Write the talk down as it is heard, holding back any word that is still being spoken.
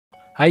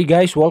Hi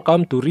guys,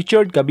 welcome to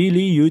Richard Cabile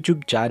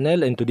YouTube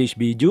channel. In today's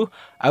video,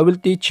 I will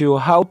teach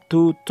you how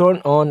to turn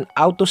on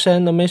auto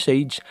send a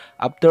message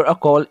after a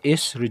call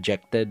is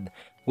rejected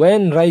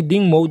when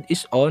riding mode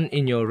is on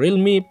in your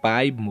Realme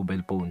 5 mobile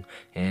phone.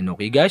 And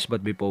okay guys,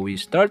 but before we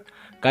start,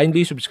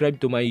 kindly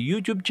subscribe to my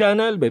YouTube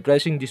channel by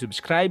pressing the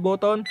subscribe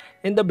button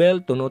and the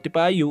bell to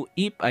notify you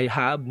if I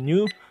have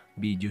new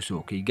videos.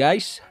 Okay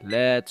guys,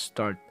 let's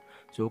start.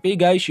 So okay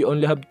guys, you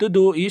only have to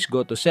do is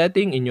go to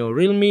setting in your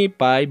Realme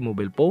 5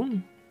 mobile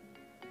phone.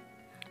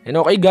 And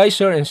okay guys,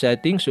 sir, in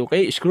settings,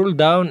 okay, scroll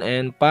down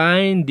and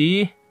find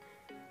the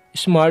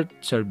smart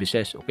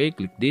services. Okay,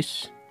 click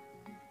this.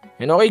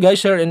 And okay guys,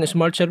 sir, in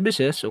smart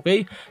services,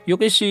 okay, you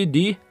can see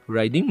the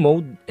riding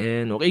mode.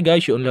 And okay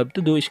guys, you only have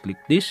to do is click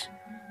this.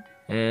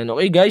 And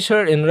okay guys,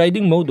 sir, in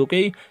riding mode,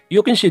 okay,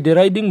 you can see the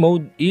riding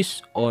mode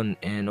is on.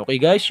 And okay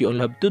guys, you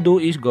only have to do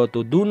is go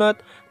to do not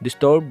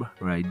disturb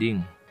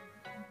riding.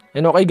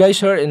 And okay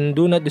guys, sir, in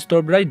do not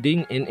disturb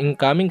riding in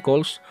incoming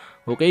calls,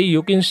 okay,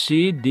 you can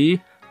see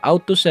the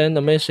auto send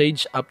a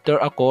message after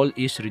a call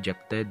is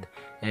rejected.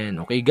 And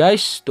okay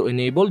guys, to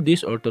enable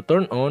this or to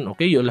turn on,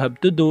 okay, you'll have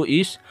to do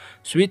is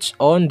switch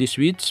on the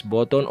switch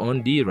button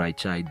on the right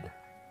side.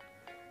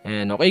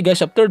 And okay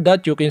guys, after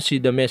that, you can see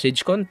the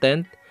message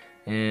content.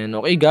 And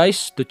okay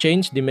guys, to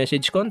change the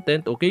message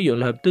content, okay,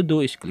 you'll have to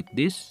do is click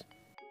this.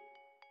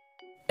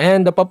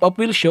 And the pop-up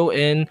will show,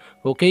 and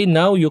okay,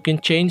 now you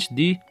can change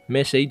the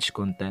message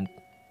content.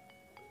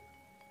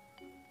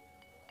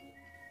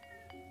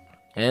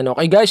 And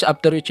okay guys,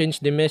 after you change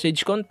the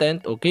message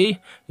content, okay,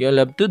 you'll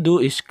have to do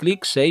is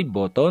click save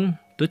button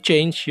to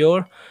change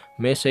your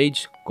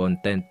message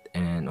content.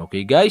 And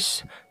okay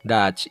guys,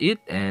 that's it.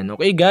 And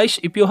okay guys,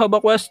 if you have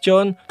a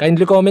question,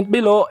 kindly comment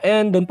below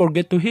and don't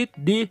forget to hit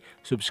the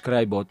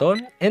subscribe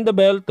button and the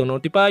bell to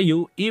notify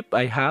you if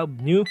I have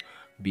new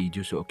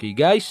videos. Okay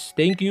guys,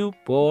 thank you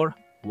for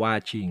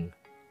watching.